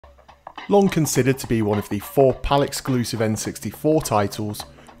Long considered to be one of the 4 PAL-exclusive N64 titles,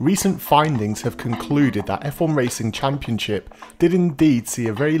 recent findings have concluded that F1 Racing Championship did indeed see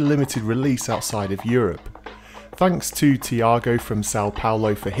a very limited release outside of Europe. Thanks to Tiago from Sao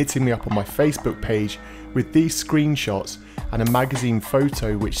Paulo for hitting me up on my Facebook page with these screenshots and a magazine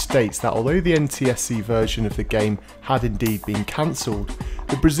photo which states that although the NTSC version of the game had indeed been cancelled,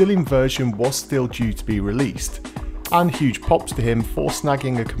 the Brazilian version was still due to be released. And huge props to him for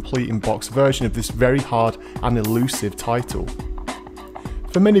snagging a complete in-box version of this very hard and elusive title.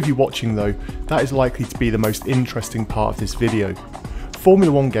 For many of you watching though, that is likely to be the most interesting part of this video.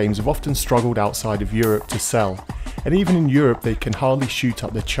 Formula 1 games have often struggled outside of Europe to sell, and even in Europe they can hardly shoot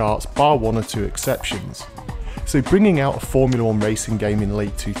up the charts bar 1 or 2 exceptions. So bringing out a Formula 1 racing game in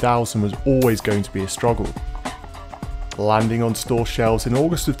late 2000 was always going to be a struggle. Landing on store shelves in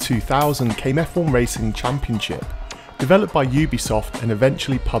August of 2000 came F1 Racing Championship, developed by Ubisoft and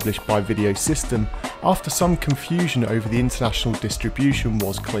eventually published by Video System after some confusion over the international distribution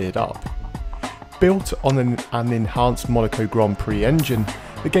was cleared up. Built on an enhanced Monaco Grand Prix engine,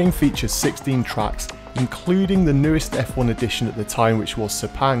 the game features 16 tracks, including the newest F1 edition at the time, which was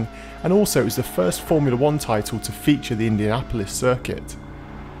Sepang, and also it was the first Formula 1 title to feature the Indianapolis circuit.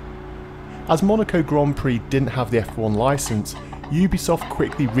 As Monaco Grand Prix didn't have the F1 license, Ubisoft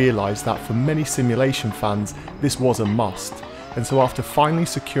quickly realised that for many simulation fans this was a must, and so after finally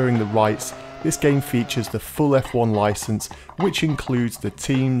securing the rights, this game features the full F1 license, which includes the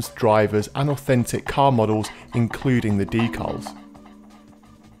teams, drivers and authentic car models, including the decals.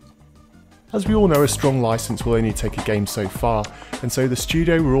 As we all know, a strong license will only take a game so far, and so the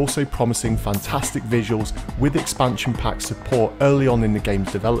studio were also promising fantastic visuals with expansion pack support early on in the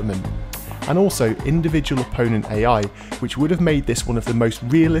game's development, and also individual opponent AI, which would have made this one of the most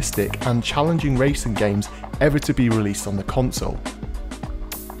realistic and challenging racing games ever to be released on the console.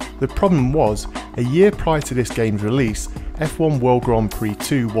 The problem was, a year prior to this game's release, F1 World Grand Prix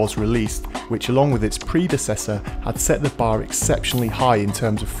 2 was released, which along with its predecessor had set the bar exceptionally high in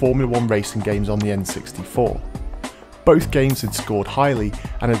terms of Formula 1 racing games on the N64. Both games had scored highly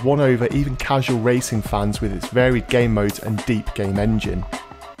and had won over even casual racing fans with its varied game modes and deep game engine.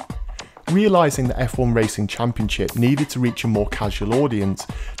 Realising that F1 Racing Championship needed to reach a more casual audience,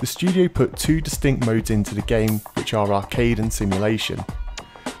 the studio put 2 distinct modes into the game, which are arcade and simulation.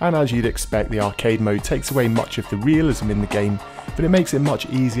 And as you'd expect, the arcade mode takes away much of the realism in the game, but it makes it much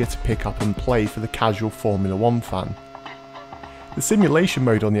easier to pick up and play for the casual Formula 1 fan. The simulation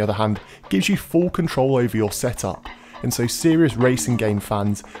mode, on the other hand, gives you full control over your setup, and so serious racing game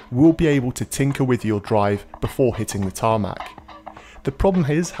fans will be able to tinker with your drive before hitting the tarmac. The problem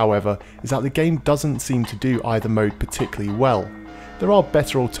is, however, is that the game doesn't seem to do either mode particularly well. There are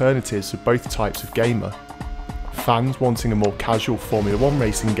better alternatives for both types of gamer. Fans wanting a more casual Formula 1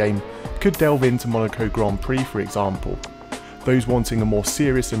 racing game could delve into Monaco Grand Prix, for example. Those wanting a more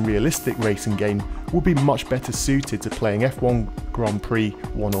serious and realistic racing game will be much better suited to playing F1 Grand Prix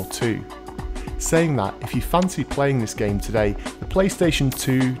 1 or 2. Saying that, if you fancy playing this game today, the PlayStation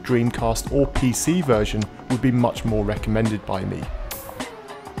 2, Dreamcast or PC version would be much more recommended by me.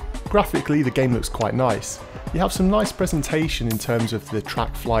 Graphically, the game looks quite nice. You have some nice presentation in terms of the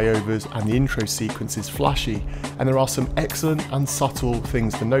track flyovers and the intro sequence is flashy, and there are some excellent and subtle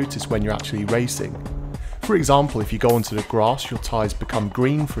things to notice when you're actually racing. For example, if you go onto the grass, your tyres become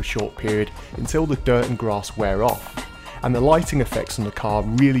green for a short period until the dirt and grass wear off, and the lighting effects on the car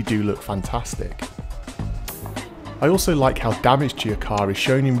really do look fantastic. I also like how damage to your car is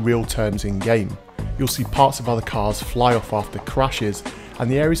shown in real terms in game. You'll see parts of other cars fly off after crashes, and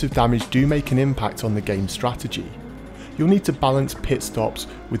the areas of damage do make an impact on the game's strategy. You'll need to balance pit stops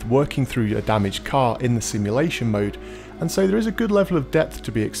with working through a damaged car in the simulation mode, and so there is a good level of depth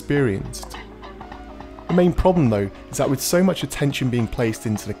to be experienced. The main problem though is that with so much attention being placed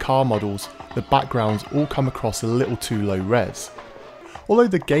into the car models, the backgrounds all come across a little too low res. Although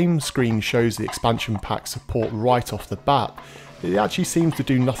the game screen shows the expansion pack support right off the bat, it actually seems to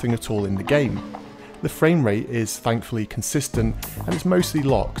do nothing at all in the game. The frame rate is thankfully consistent and it's mostly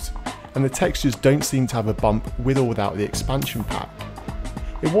locked, and the textures don't seem to have a bump with or without the expansion pack.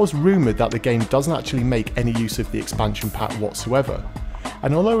 It was rumoured that the game doesn't actually make any use of the expansion pack whatsoever,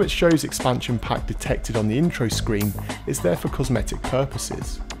 and although it shows expansion pack detected on the intro screen, it's there for cosmetic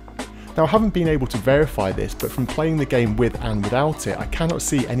purposes. Now I haven't been able to verify this, but from playing the game with and without it, I cannot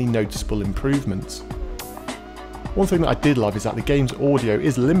see any noticeable improvements. One thing that I did love is that the game's audio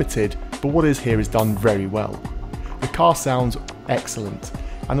is limited, but what is here is done very well. The car sounds excellent,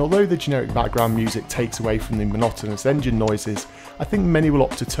 and although the generic background music takes away from the monotonous engine noises, I think many will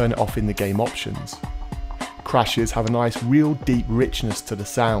opt to turn it off in the game options. Crashes have a nice real deep richness to the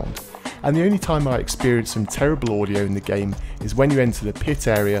sound, and the only time I experienced some terrible audio in the game is when you enter the pit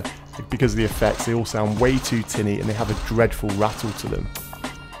area. Because of the effects, they all sound way too tinny and they have a dreadful rattle to them.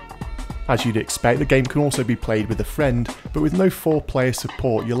 As you'd expect, the game can also be played with a friend, but with no 4-player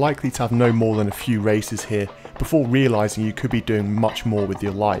support you're likely to have no more than a few races here before realising you could be doing much more with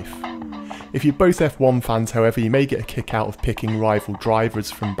your life. If you're both F1 fans, however, you may get a kick out of picking rival drivers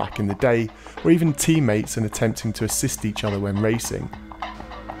from back in the day, or even teammates and attempting to assist each other when racing.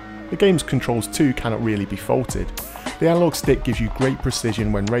 The game's controls too cannot really be faulted. The analog stick gives you great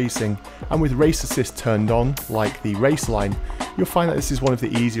precision when racing, and with race assist turned on, like the race line, you'll find that this is one of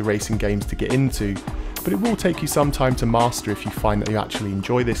the easier racing games to get into, but it will take you some time to master if you find that you actually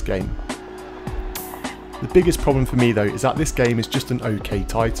enjoy this game. The biggest problem for me though is that this game is just an okay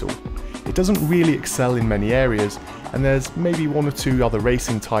title. It doesn't really excel in many areas, and there's maybe 1 or 2 other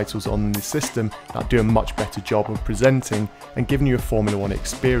racing titles on the system that do a much better job of presenting and giving you a Formula 1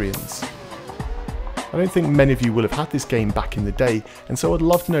 experience. I don't think many of you will have had this game back in the day, and so I'd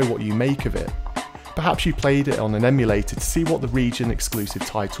love to know what you make of it. Perhaps you played it on an emulator to see what the region exclusive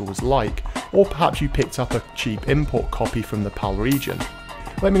title was like, or perhaps you picked up a cheap import copy from the PAL region.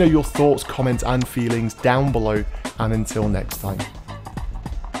 Let me know your thoughts, comments and feelings down below, and until next time.